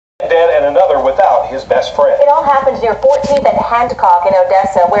dead and another without his best friend. It all happened near 14th and Hancock in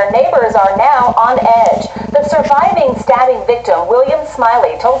Odessa, where neighbors are now on edge. The surviving stabbing victim, William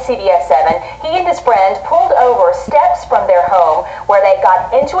Smiley, told CBS 7 he and his friend pulled over steps from their home where they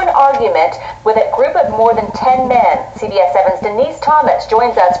got into an argument with a group of more than 10 men. CBS 7's Denise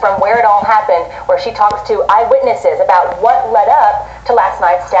joins us from where it all happened, where she talks to eyewitnesses about what led up to last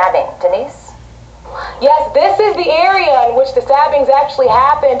night's stabbing. Denise? Yes, this is the area in which the stabbings actually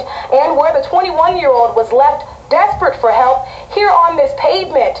happened and where the 21-year-old was left desperate for help here on this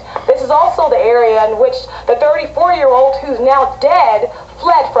pavement. This is also the area in which the 34-year-old, who's now dead,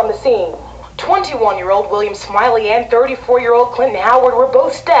 fled from the scene. 21-year-old William Smiley and 34-year-old Clinton Howard were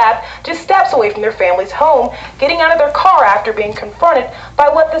both stabbed just steps away from their family's home, getting out of their car after being confronted by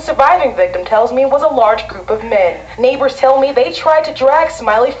what the surviving victim tells me was a large group of men. Neighbors tell me they tried to drag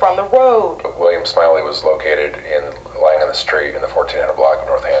Smiley from the road. William Smiley was located lying on the street in the 1400 block of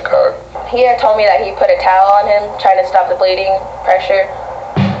North Hancock. He had told me that he put a towel on him, trying to stop the bleeding, pressure.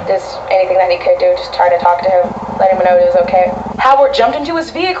 Just anything that he could do, just try to talk to him, let him know it was okay. Howard jumped into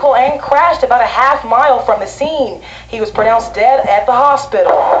his vehicle and crashed about a half-mile from the scene. He was pronounced dead at the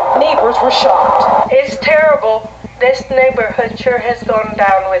hospital. Neighbors were shocked. It's terrible. This neighborhood sure has gone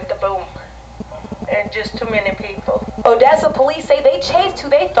down with the boom. And just too many people. Odessa police say they chased who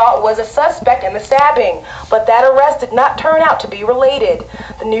they thought was a suspect in the stabbing, but that arrest did not turn out to be related.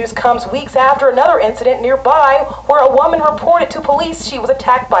 The news comes weeks after another incident nearby where a woman reported to police she was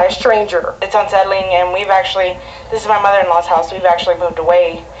attacked by a stranger. It's unsettling, and this is my mother-in-law's house. We've actually moved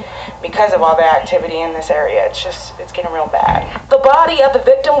away because of all the activity in this area. It's getting real bad. The body of the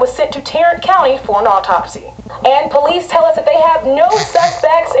victim was sent to Tarrant County for an autopsy. And police tell us that they have no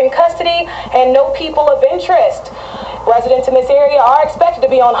suspects in custody and no people of interest. Residents in this area are expected to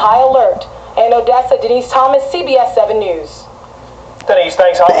be on high alert. In Odessa, Denise Thomas, CBS 7 News. Denise,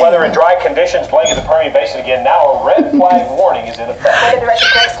 thanks. Hot weather and dry conditions plaguing the Permian Basin again. Now a red flag warning is in effect. Weather Director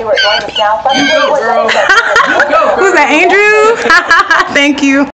Craig Stewart joins us now. Who's that, Andrew? Thank you.